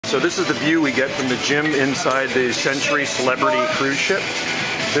So this is the view we get from the gym inside the Century Celebrity cruise ship.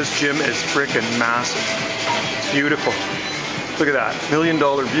 This gym is frickin' massive. It's beautiful. Look at that, $1 million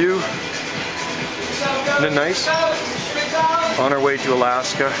view. Isn't it nice? On our way to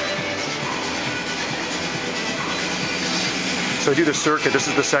Alaska. So I do the circuit. This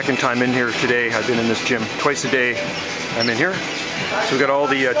is the second time in here today. I've been in this gym. Twice a day I'm in here. So we've got all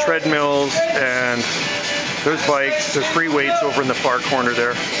the treadmills, and there's bikes. There's free weights over in the far corner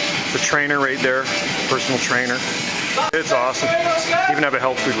there. The trainer right there, personal trainer. It's awesome. Even have a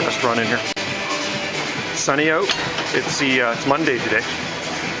health food restaurant in here. Sunny out. It's Monday today,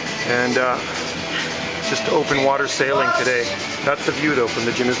 and just open water sailing today. That's the view though from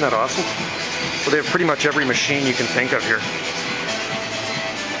the gym. Isn't that awesome? So they have pretty much every machine you can think of here.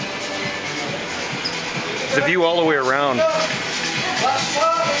 The view all the way around.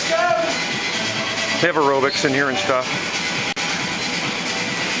 They have aerobics in here and stuff.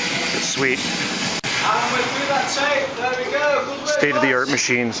 It's sweet. State-of-the-art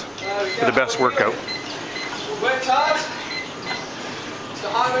machines for the best workout. Worked hard. It's the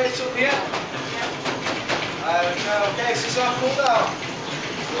highway up here. Okay, so it's our cool down.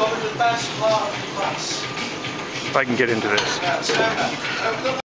 Probably the best part of the class. If I can get into this.